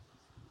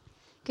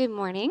Good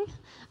morning.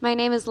 My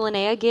name is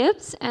Linnea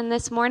Gibbs, and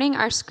this morning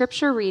our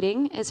scripture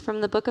reading is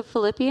from the book of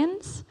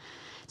Philippians.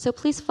 So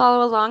please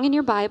follow along in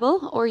your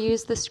Bible or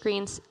use the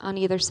screens on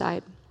either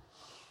side.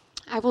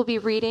 I will be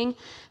reading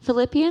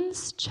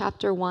Philippians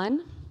chapter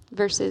 1,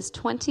 verses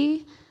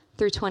 20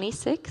 through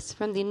 26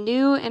 from the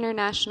New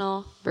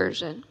International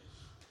Version.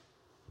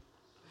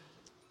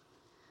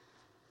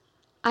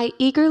 I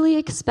eagerly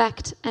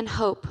expect and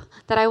hope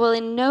that I will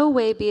in no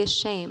way be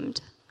ashamed,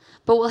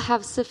 but will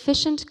have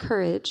sufficient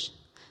courage,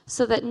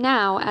 so that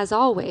now, as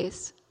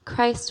always,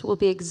 Christ will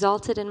be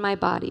exalted in my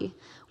body,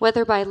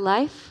 whether by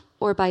life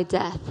or by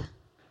death.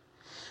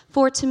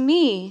 For to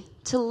me,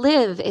 to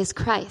live is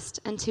Christ,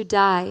 and to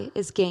die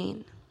is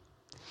gain.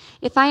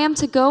 If I am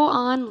to go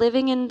on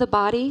living in the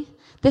body,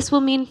 this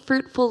will mean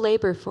fruitful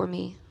labor for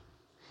me.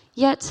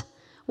 Yet,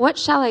 what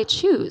shall I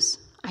choose?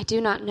 I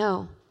do not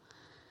know.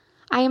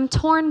 I am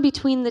torn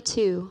between the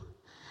two.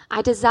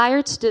 I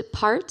desire to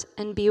depart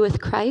and be with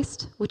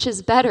Christ, which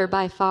is better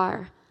by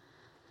far.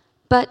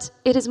 But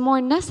it is more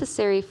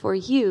necessary for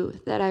you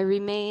that I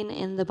remain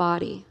in the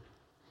body.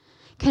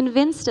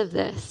 Convinced of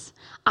this,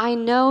 I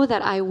know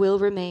that I will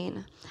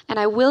remain, and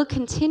I will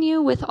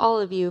continue with all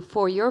of you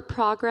for your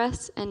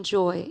progress and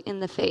joy in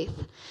the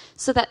faith,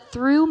 so that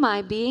through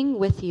my being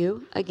with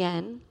you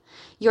again,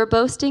 your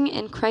boasting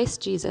in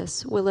Christ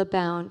Jesus will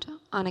abound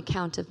on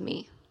account of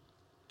me.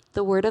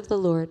 The word of the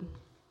Lord.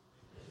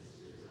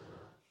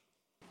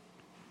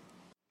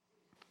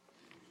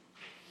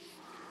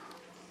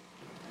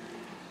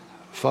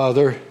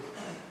 Father,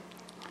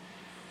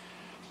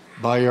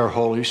 by your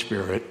Holy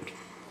Spirit,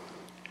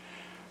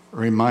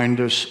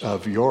 remind us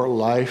of your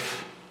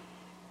life,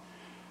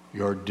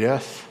 your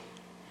death,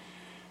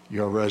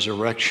 your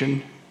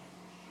resurrection,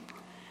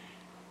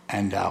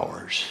 and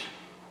ours.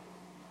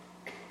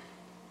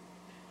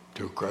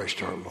 Through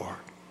Christ our Lord.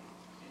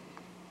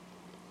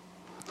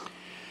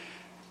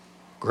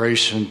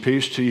 Grace and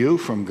peace to you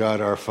from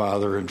God our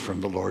Father and from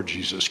the Lord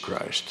Jesus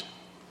Christ.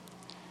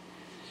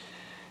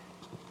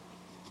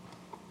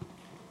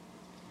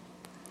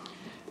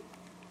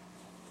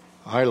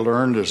 I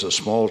learned as a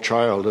small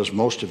child, as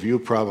most of you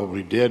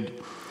probably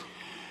did,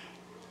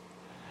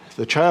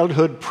 the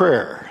childhood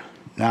prayer,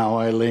 now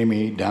I lay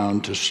me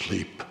down to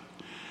sleep.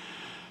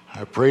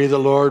 I pray the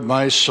Lord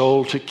my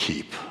soul to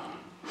keep.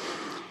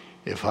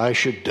 If I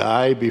should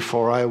die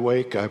before I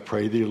wake, I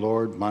pray thee,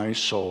 Lord, my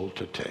soul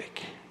to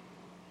take.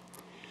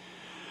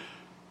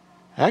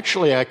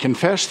 Actually, I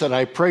confess that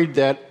I prayed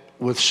that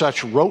with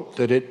such rote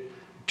that it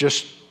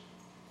just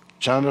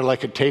sounded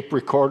like a tape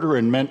recorder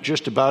and meant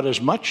just about as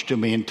much to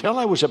me until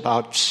I was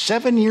about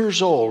 7 years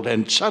old,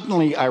 and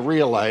suddenly I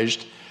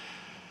realized,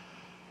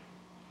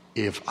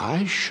 if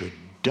I should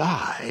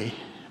die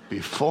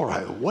before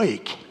I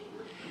wake,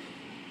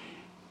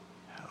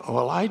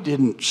 well, I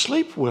didn't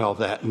sleep well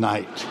that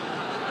night.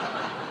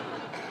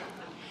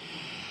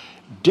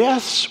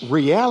 Death's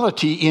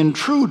reality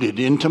intruded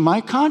into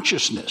my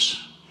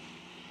consciousness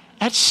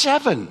at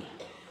 7.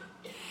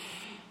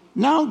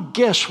 Now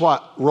guess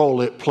what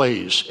role it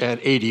plays at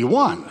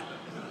 81.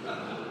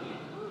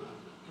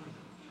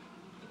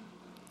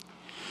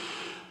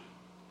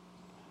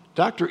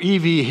 Dr.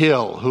 E.V.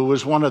 Hill, who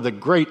was one of the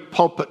great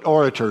pulpit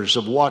orators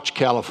of Watch,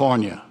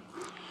 California,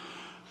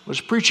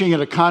 was preaching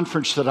at a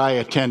conference that I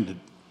attended.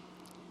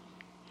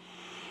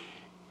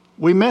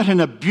 We met in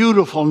a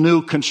beautiful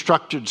new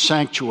constructed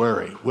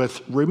sanctuary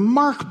with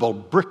remarkable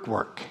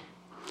brickwork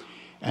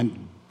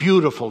and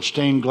beautiful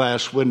stained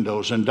glass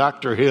windows, and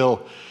Dr.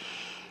 Hill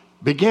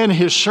began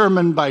his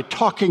sermon by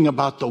talking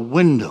about the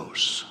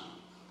windows.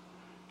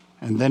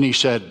 And then he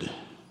said,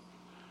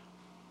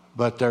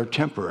 but they're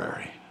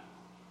temporary.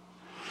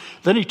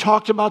 Then he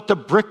talked about the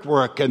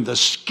brickwork and the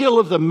skill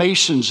of the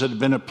masons that had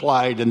been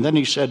applied. And then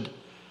he said,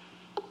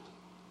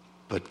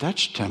 but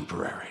that's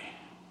temporary.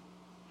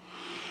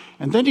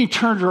 And then he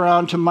turned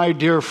around to my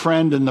dear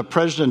friend and the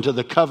president of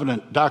the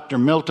Covenant, Dr.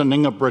 Milton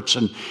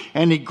Ingebrigtsen,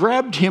 and he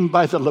grabbed him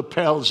by the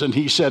lapels and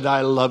he said,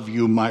 I love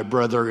you, my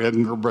brother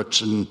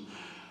Ingebrigtsen,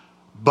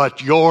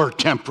 but you're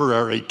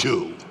temporary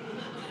too.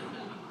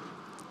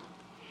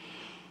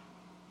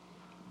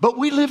 But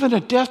we live in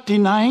a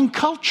death-denying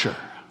culture.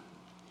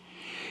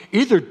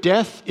 Either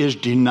death is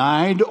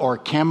denied or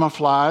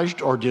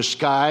camouflaged or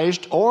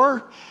disguised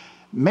or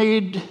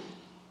made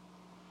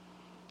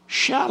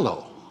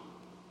shallow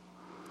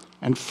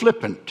and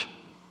flippant.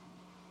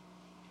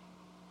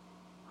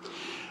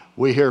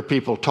 We hear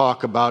people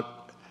talk about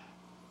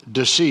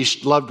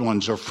deceased loved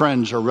ones or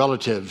friends or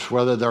relatives,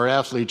 whether they're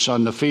athletes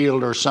on the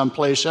field or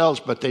someplace else,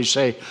 but they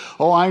say,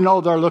 oh, I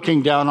know they're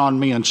looking down on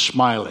me and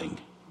smiling.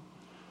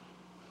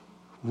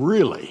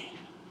 Really?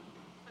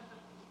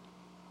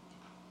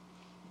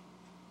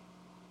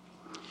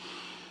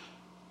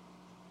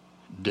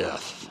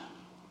 Death.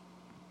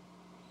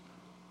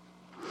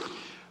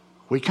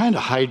 We kind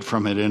of hide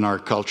from it in our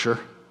culture,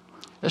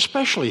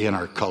 especially in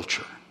our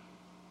culture.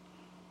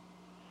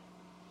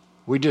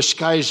 We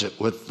disguise it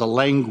with the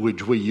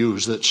language we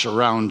use that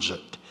surrounds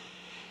it.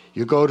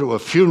 You go to a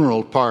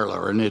funeral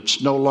parlor and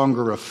it's no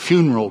longer a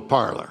funeral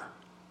parlor.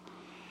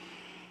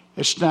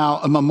 It's now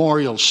a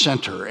memorial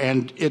center,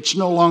 and it's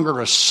no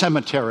longer a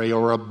cemetery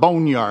or a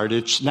boneyard.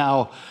 It's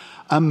now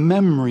a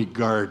memory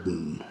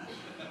garden.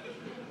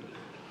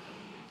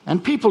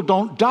 And people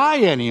don't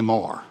die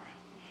anymore.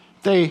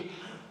 They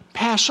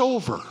pass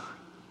over.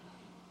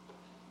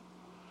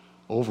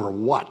 Over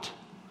what?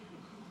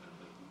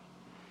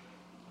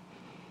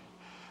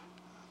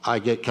 I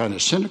get kind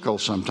of cynical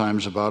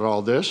sometimes about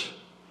all this.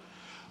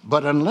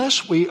 But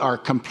unless we are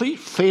complete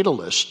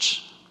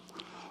fatalists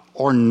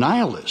or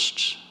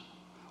nihilists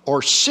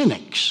or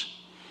cynics,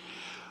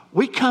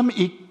 we come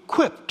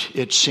equipped,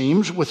 it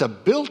seems, with a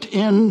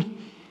built-in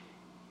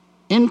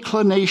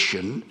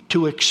inclination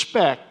to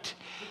expect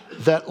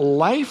that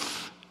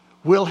life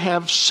will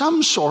have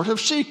some sort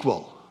of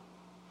sequel,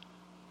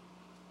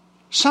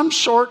 some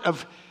sort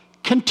of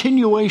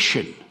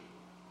continuation.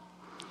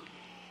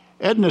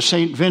 Edna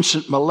St.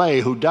 Vincent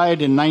Millay, who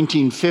died in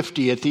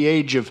 1950 at the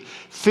age of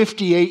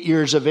 58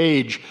 years of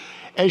age,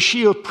 as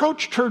she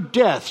approached her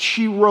death,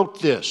 she wrote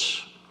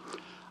this: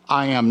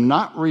 "I am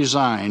not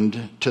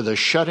resigned to the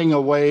shutting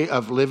away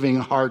of living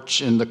hearts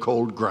in the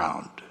cold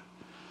ground.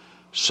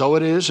 So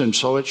it is, and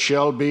so it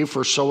shall be,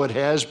 for so it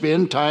has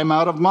been, time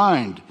out of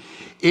mind.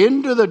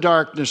 Into the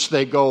darkness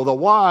they go, the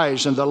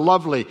wise and the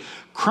lovely,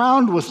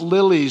 crowned with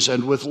lilies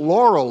and with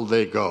laurel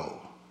they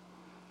go.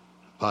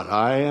 But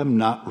I am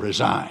not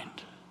resigned.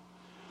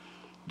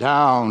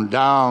 Down,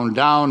 down,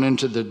 down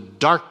into the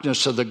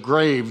darkness of the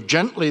grave,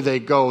 gently they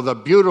go, the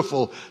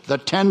beautiful, the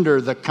tender,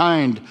 the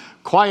kind,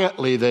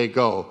 quietly they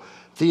go,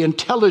 the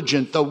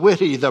intelligent, the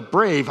witty, the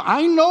brave.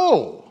 I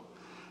know,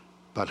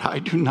 but I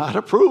do not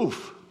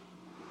approve.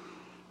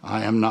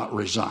 I am not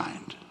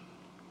resigned."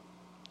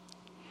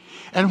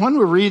 And when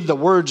we read the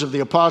words of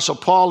the Apostle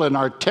Paul in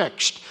our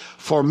text,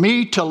 "For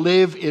me to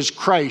live is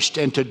Christ,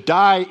 and to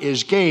die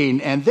is gain,"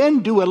 and then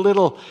do a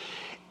little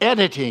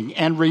editing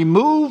and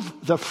remove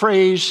the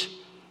phrase,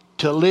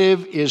 "to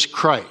live is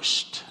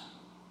Christ,"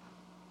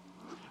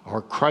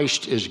 or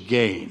 "Christ is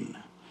gain,"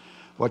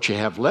 what you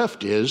have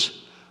left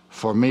is,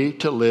 "For me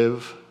to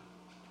live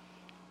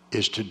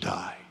is to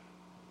die."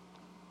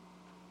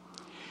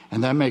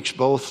 And that makes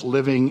both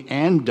living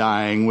and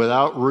dying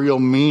without real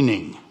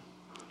meaning.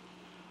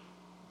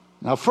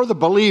 Now, for the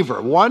believer,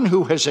 one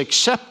who has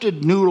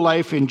accepted new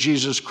life in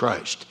Jesus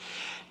Christ,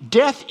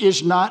 death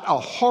is not a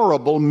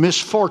horrible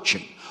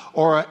misfortune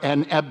or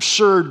an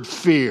absurd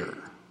fear.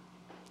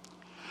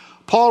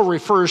 Paul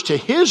refers to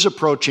his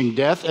approaching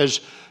death as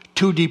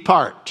to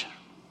depart.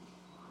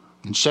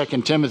 In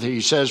 2 Timothy,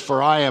 he says,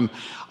 "For I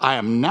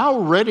am now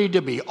ready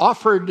to be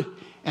offered,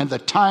 and the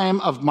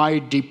time of my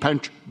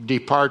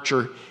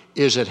departure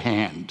is at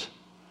hand."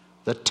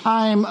 The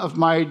time of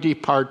my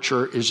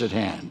departure is at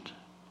hand.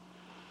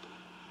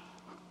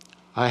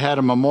 I had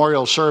a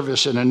memorial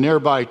service in a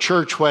nearby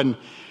church when,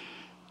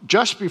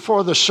 just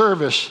before the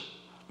service,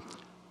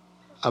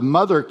 a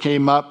mother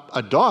came up,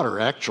 a daughter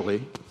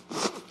actually,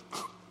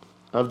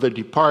 of the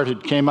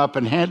departed came up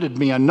and handed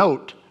me a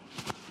note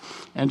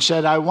and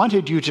said, "I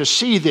wanted you to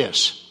see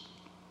this."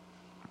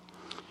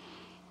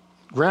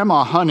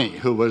 Grandma Honey,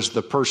 who was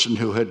the person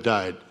who had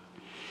died,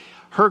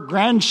 her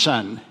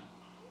grandson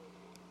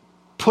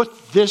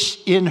put this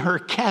in her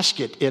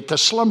casket at the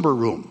slumber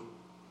room.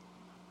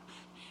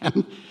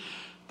 And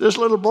this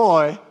little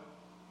boy,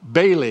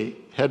 Bailey,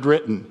 had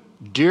written,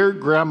 "Dear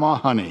Grandma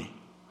Honey,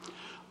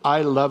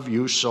 I love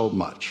you so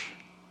much,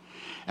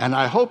 and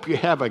I hope you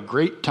have a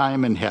great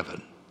time in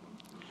heaven.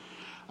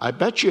 I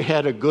bet you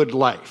had a good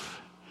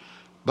life,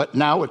 but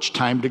now it's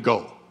time to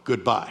go.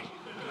 Goodbye."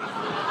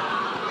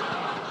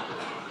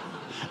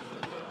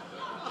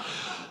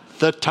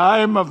 The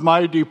time of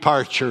my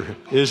departure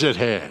is at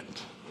hand.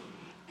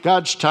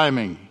 God's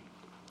timing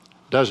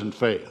doesn't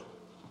fail.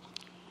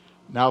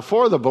 Now,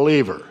 for the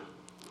believer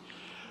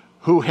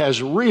who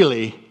has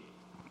really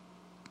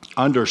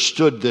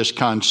understood this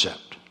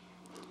concept,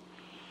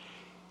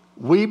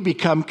 we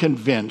become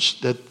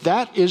convinced that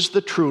that is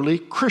the truly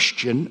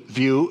Christian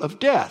view of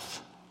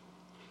death.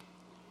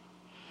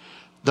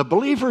 The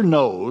believer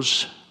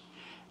knows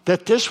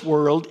that this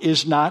world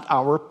is not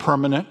our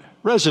permanent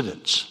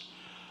residence.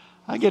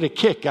 I get a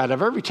kick out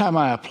of every time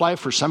I apply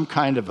for some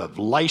kind of a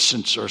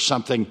license or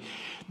something,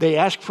 they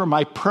ask for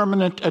my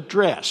permanent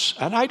address,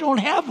 and I don't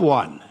have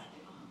one.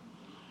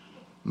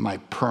 My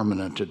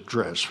permanent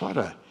address. What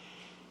a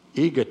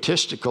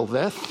egotistical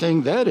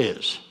thing that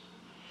is.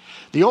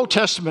 The Old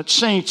Testament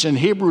saints in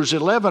Hebrews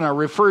 11 are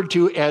referred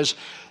to as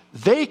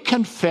they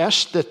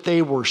confessed that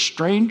they were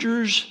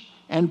strangers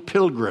and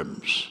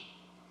pilgrims.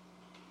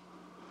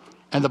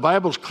 And the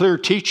Bible's clear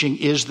teaching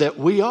is that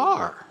we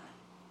are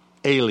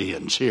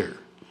aliens here.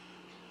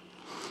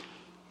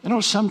 You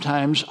know,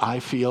 sometimes I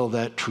feel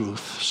that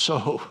truth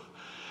so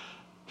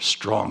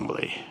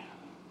strongly.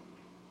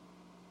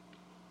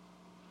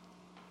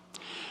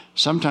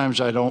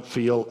 Sometimes I don't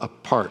feel a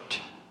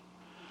part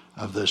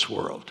of this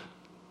world.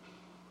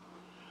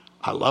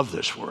 I love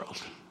this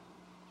world.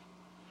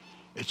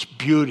 Its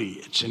beauty,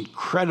 its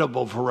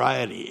incredible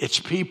variety, its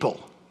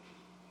people.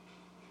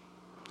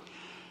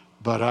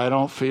 But I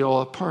don't feel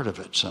a part of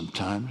it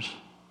sometimes.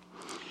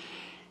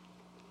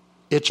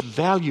 Its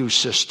value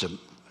system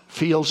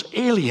feels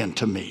alien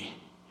to me.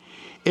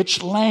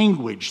 Its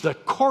language, the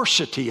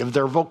coarsity of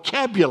their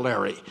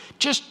vocabulary,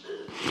 just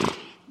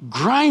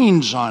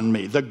grinds on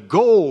me. The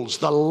goals,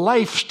 the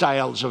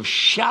lifestyles of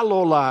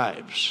shallow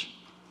lives.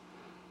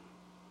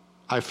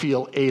 I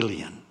feel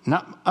alien.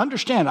 Now,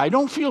 understand, I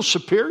don't feel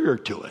superior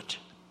to it.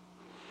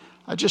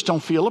 I just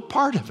don't feel a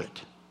part of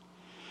it.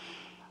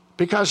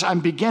 Because I'm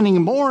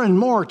beginning more and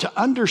more to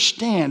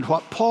understand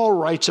what Paul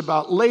writes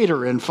about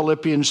later in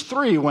Philippians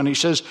 3 when he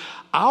says,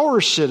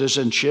 our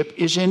citizenship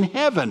is in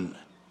heaven,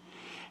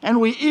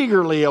 and we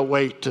eagerly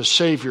await the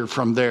Savior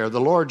from there, the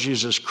Lord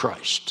Jesus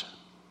Christ.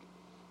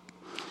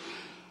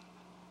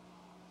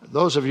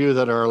 Those of you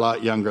that are a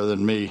lot younger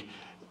than me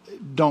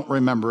don't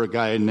remember a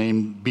guy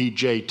named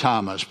B.J.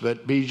 Thomas,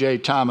 but B.J.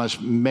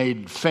 Thomas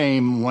made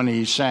fame when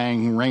he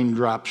sang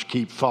Raindrops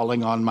Keep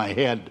Falling on My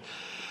Head.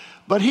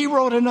 But he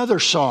wrote another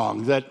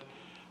song that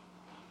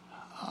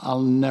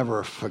I'll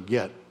never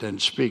forget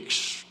and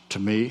speaks to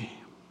me.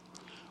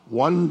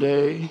 One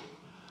day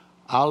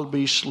I'll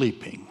be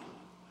sleeping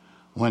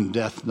when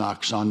death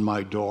knocks on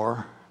my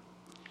door,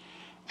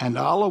 and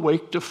I'll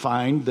awake to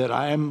find that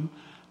I'm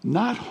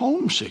not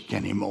homesick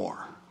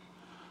anymore.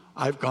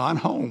 I've gone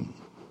home,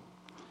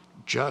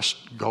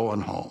 just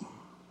going home,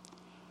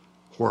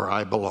 where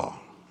I belong.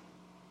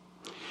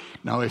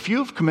 Now, if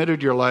you've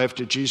committed your life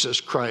to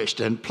Jesus Christ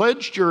and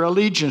pledged your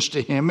allegiance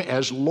to him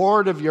as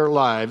Lord of your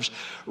lives,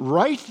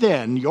 right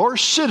then your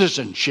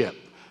citizenship,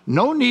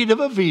 no need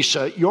of a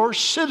visa, your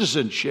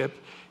citizenship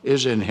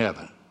is in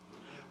heaven,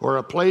 where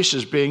a place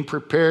is being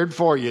prepared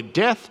for you.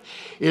 Death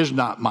is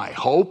not my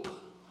hope.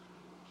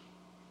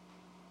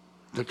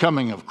 The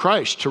coming of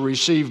Christ to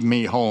receive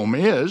me home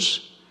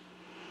is.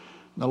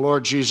 The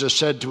Lord Jesus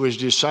said to his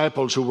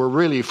disciples who were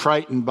really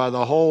frightened by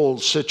the whole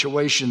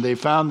situation they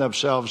found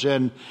themselves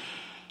in,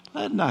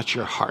 let not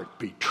your heart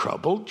be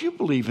troubled. You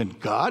believe in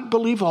God,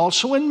 believe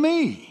also in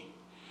me.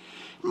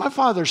 In my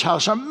Father's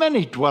house are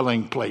many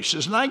dwelling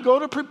places, and I go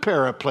to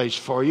prepare a place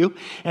for you.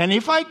 And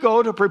if I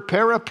go to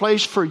prepare a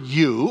place for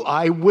you,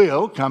 I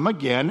will come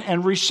again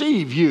and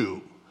receive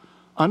you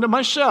unto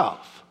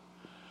myself,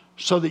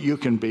 so that you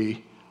can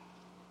be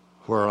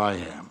where I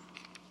am.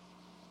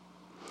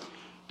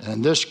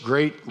 And this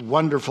great,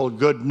 wonderful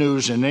good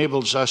news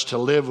enables us to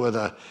live with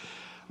a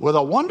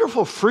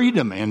wonderful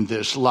freedom in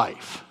this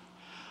life.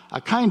 A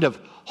kind of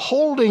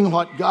holding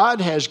what God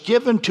has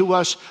given to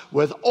us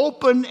with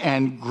open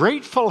and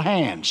grateful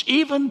hands,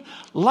 even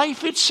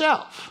life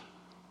itself.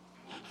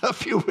 A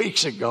few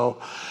weeks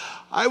ago,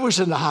 I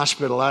was in the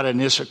hospital out in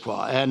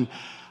Issaquah, and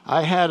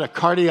I had a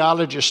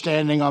cardiologist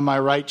standing on my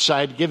right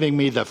side giving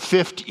me the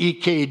 5th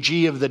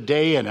EKG of the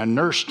day, and a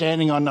nurse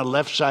standing on the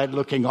left side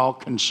looking all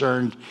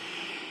concerned.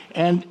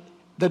 And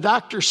the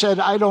doctor said,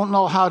 I don't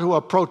know how to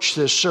approach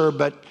this, sir,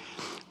 but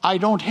I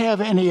don't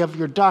have any of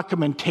your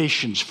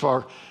documentations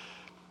for,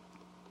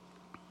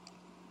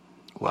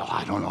 well,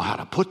 I don't know how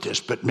to put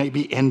this, but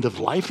maybe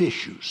end-of-life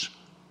issues.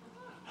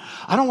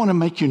 I don't want to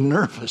make you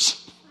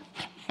nervous.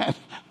 And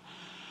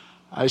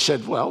I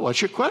said, well, what's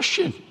your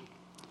question?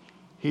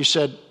 He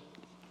said,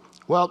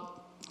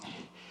 well,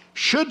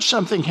 should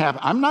something happen,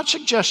 I'm not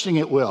suggesting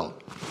it will,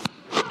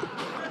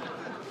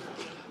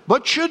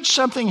 but should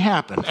something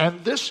happen,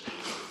 and this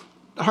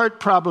heart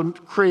problem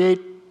create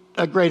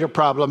a greater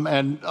problem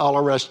and all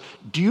the rest,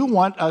 do you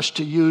want us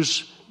to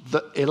use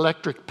the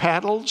electric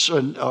paddles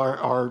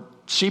or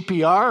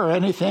CPR or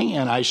anything?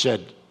 And I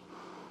said,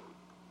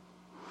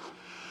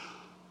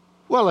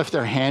 well, if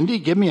they're handy,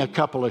 give me a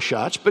couple of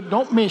shots, but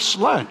don't miss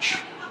lunch.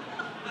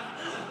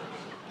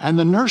 And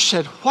the nurse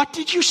said, what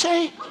did you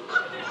say?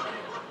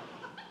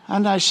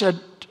 And I said,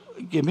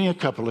 give me a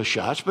couple of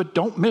shots, but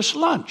don't miss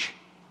lunch.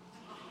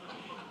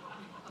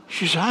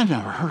 She said, I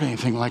never heard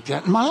anything like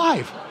that in my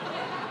life.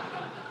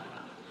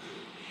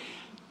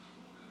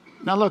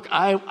 Now, look,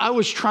 I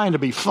was trying to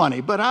be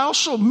funny, but I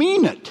also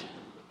mean it.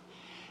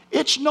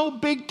 It's no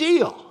big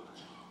deal.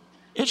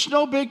 It's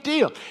no big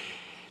deal.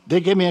 They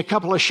give me a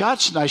couple of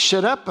shots, and I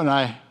sit up, and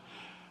I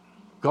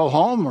go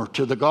home or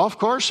to the golf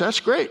course.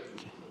 That's great.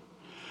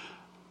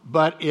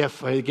 But if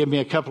they give me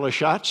a couple of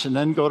shots and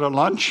then go to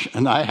lunch,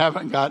 and I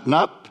haven't gotten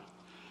up,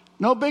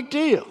 no big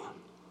deal.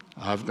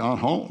 I've gone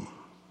home,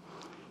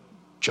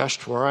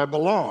 just where I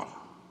belong.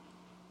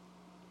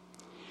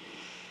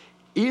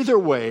 Either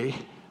way,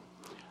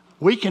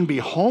 we can be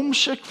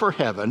homesick for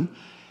heaven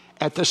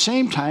at the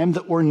same time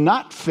that we're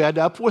not fed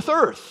up with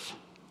earth.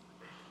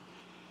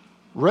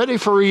 Ready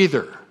for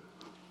either.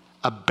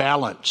 A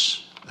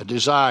balance, a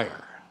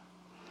desire.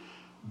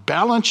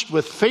 Balanced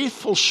with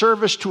faithful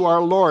service to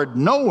our Lord,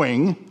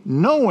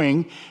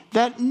 knowing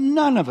that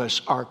none of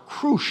us are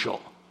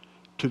crucial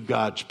to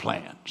God's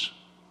plans.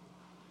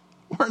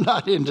 We're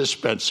not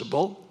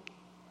indispensable.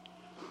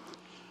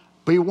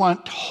 We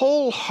want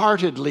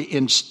wholeheartedly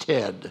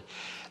instead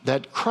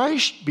that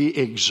Christ be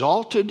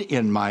exalted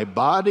in my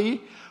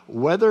body,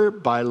 whether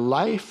by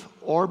life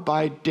or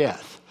by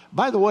death.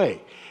 By the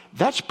way,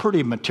 that's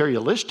pretty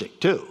materialistic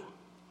too.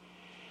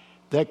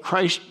 That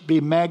Christ be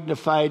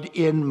magnified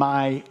in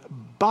my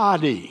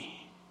body.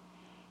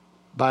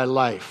 by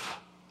life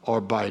or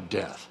by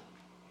death.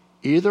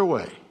 Either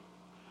way,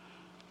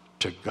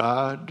 to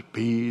God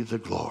be the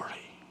glory.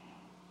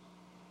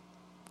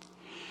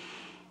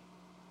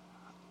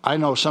 I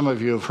know some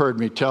of you have heard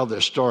me tell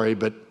this story,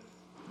 but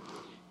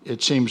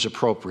it seems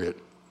appropriate.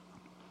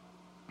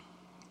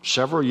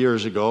 Several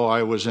years ago,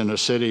 I was in a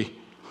city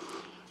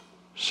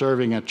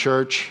serving a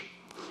church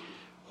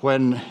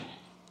when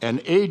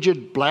an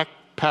aged black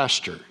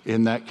pastor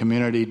in that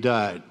community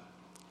died.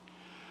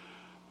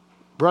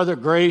 Brother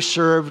Gray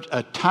served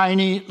a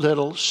tiny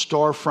little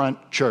storefront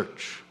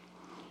church.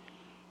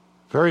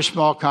 Very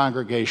small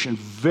congregation,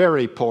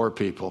 very poor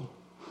people.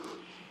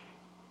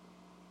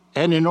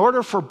 And in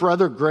order for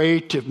Brother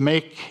Gray to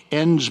make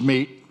ends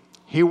meet,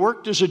 he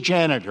worked as a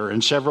janitor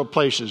in several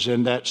places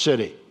in that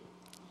city.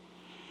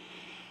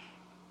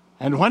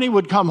 And when he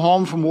would come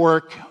home from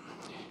work,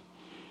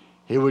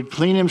 he would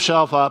clean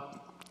himself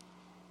up,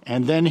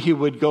 and then he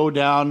would go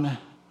down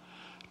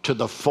to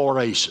the Four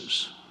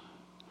Aces.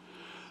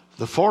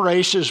 The Four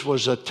Aces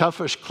was the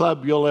toughest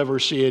club you'll ever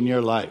see in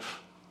your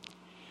life.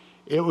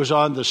 It was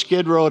on the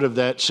skid road of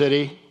that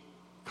city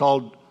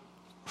called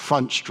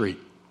Front Street.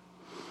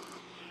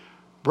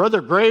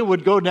 Brother Gray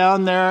would go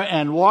down there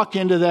and walk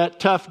into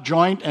that tough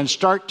joint and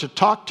start to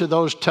talk to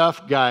those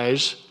tough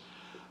guys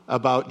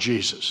about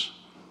Jesus.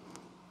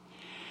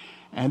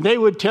 And they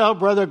would tell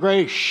Brother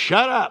Gray,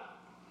 "Shut up."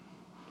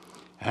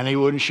 And he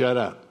wouldn't shut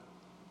up.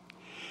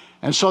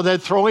 And so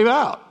they'd throw him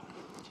out.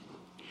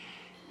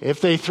 If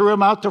they threw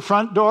him out the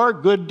front door,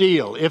 good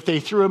deal. If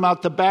they threw him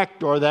out the back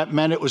door, that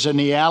meant it was in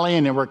the alley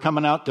and they were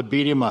coming out to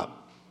beat him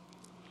up.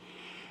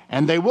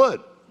 And they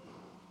would.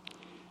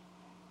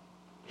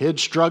 He'd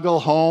struggle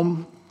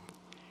home,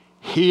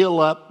 heal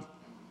up,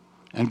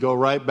 and go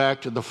right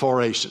back to the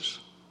Four Aces.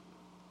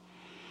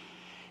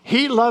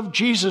 He loved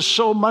Jesus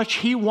so much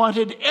he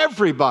wanted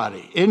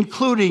everybody,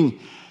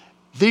 including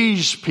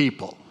these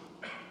people,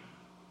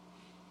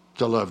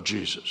 to love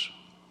Jesus.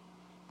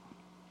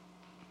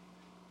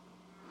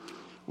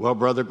 Well,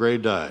 Brother Gray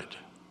died.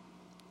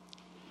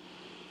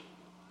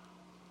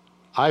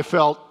 I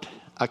felt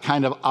a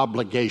kind of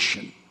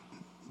obligation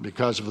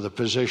because of the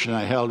position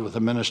I held with the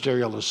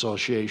ministerial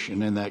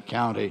association in that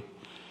county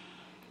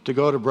to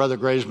go to Brother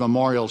Gray's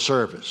memorial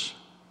service.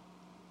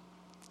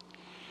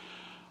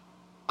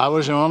 I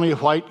was the only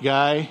white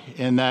guy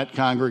in that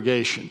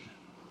congregation.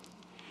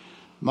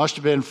 Must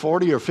have been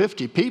 40 or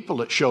 50 people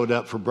that showed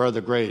up for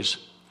Brother Gray's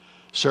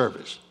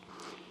service.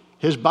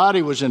 His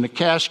body was in a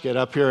casket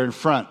up here in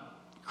front,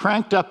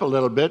 cranked up a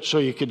little bit so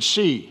you could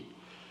see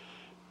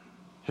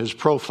his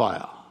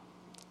profile.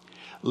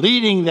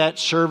 Leading that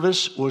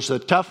service was the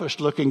toughest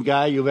looking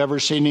guy you've ever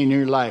seen in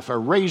your life. A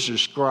razor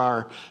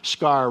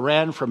scar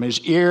ran from his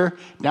ear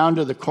down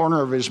to the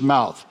corner of his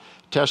mouth,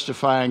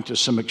 testifying to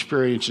some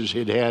experiences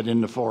he'd had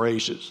in the Four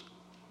Aces.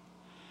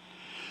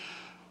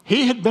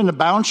 He had been a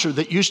bouncer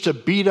that used to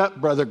beat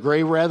up Brother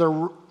Gray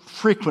rather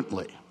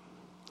frequently.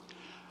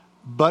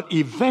 But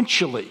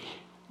eventually,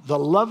 the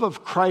love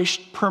of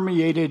Christ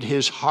permeated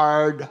his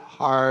hard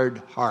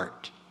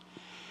heart,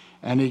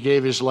 and he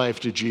gave his life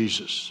to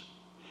Jesus.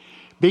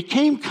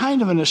 Became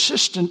kind of an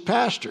assistant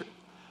pastor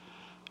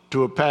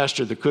to a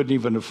pastor that couldn't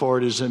even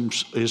afford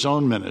his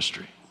own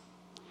ministry.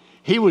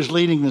 He was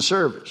leading the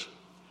service.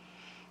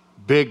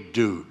 Big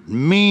dude,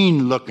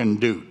 mean-looking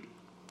dude.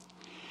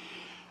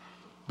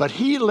 But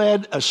he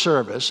led a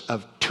service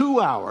of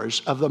 2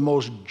 hours of the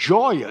most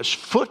joyous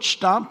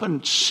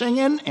foot-stomping,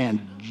 singing,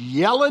 and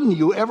yelling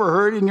you ever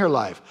heard in your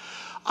life.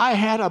 I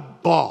had a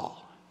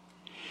ball.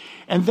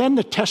 And then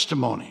the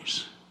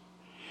testimonies.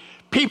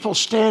 People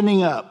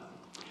standing up,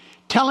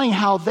 telling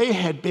how they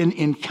had been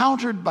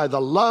encountered by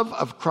the love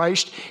of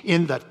Christ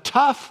in the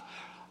tough,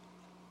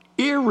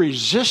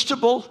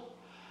 irresistible,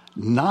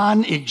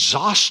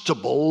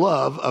 non-exhaustible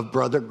love of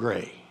Brother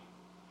Gray.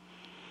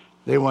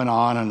 They went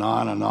on and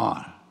on and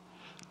on.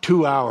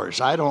 2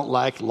 hours. I don't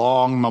like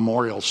long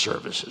memorial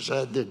services.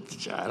 I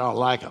don't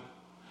like them.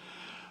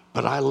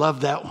 But I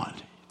love that one.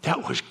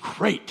 That was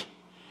great.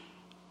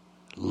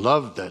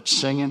 Loved that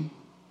singing.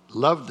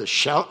 Loved the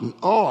shouting.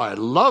 Oh, I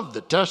loved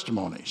the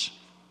testimonies.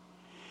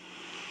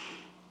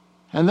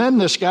 And then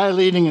this guy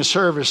leading a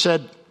service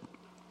said,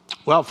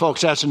 "Well,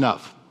 folks, that's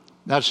enough.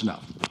 That's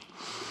enough."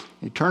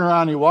 He turned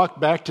around and he walked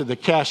back to the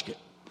casket.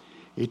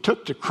 He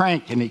took the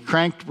crank and he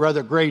cranked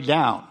Brother Gray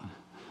down.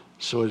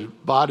 So his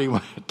body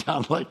went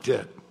down like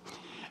that.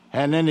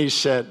 And then he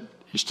stood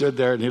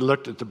there and he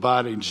looked at the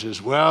body and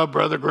says, "Well,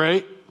 Brother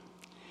Gray,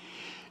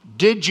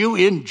 did you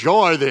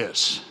enjoy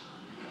this?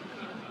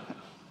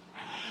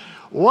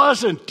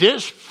 Wasn't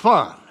this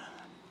fun?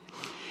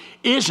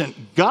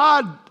 Isn't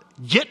God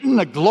getting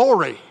the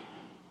glory?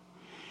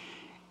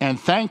 And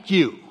thank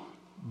you.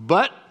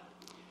 But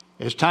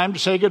it's time to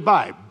say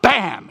goodbye."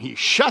 Bam! He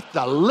shut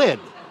the lid.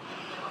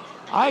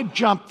 I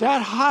jumped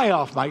that high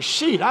off my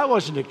seat. I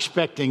wasn't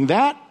expecting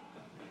that.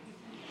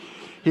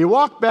 He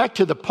walked back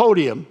to the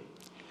podium,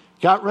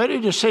 got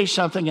ready to say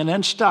something, and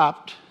then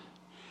stopped,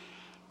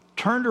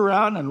 turned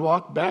around and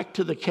walked back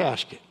to the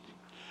casket,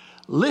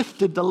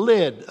 lifted the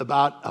lid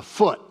about a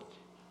foot,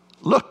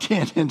 looked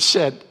in and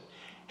said,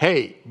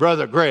 "Hey,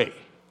 Brother Gray,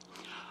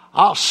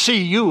 I'll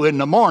see you in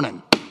the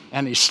morning."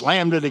 And he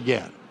slammed it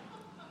again.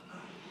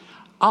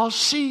 I'll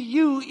see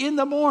you in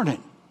the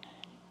morning.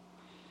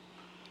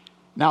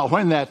 Now,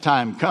 when that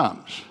time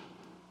comes,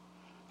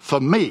 for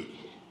me,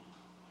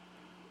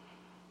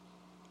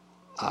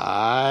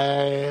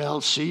 I'll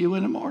see you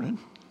in the morning.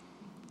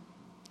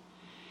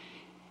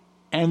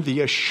 And the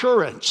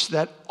assurance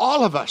that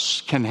all of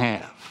us can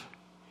have,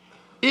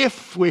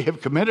 if we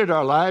have committed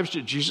our lives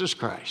to Jesus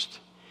Christ,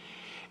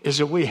 is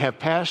that we have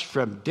passed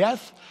from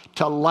death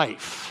to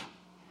life,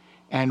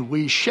 and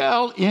we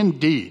shall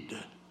indeed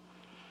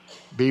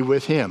be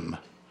with him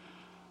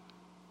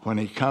when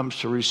he comes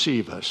to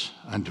receive us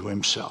unto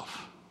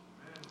himself.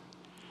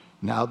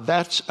 Now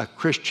that's a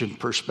Christian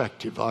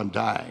perspective on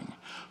dying.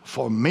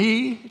 For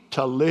me,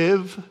 to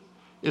live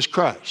is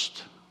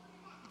Christ.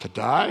 To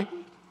die,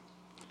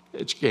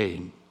 it's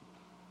gain.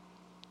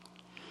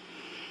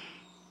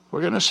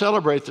 We're going to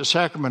celebrate the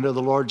sacrament of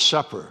the Lord's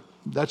Supper.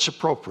 That's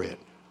appropriate,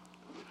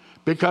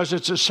 because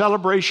it's a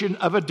celebration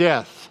of a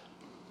death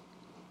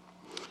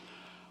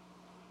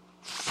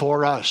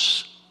for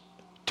us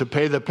to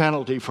pay the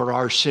penalty for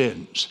our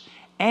sins,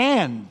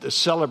 and the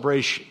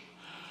celebration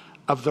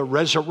of the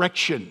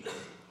resurrection.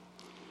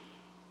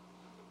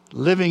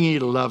 Living, he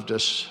loved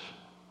us.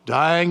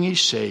 Dying, he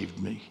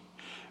saved me.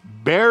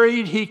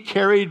 Buried, he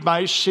carried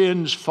my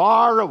sins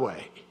far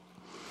away.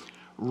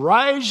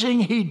 Rising,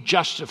 he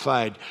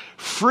justified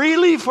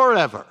freely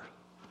forever.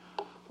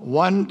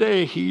 One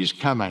day he's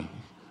coming.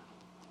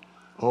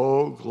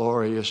 Oh,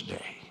 glorious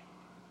day.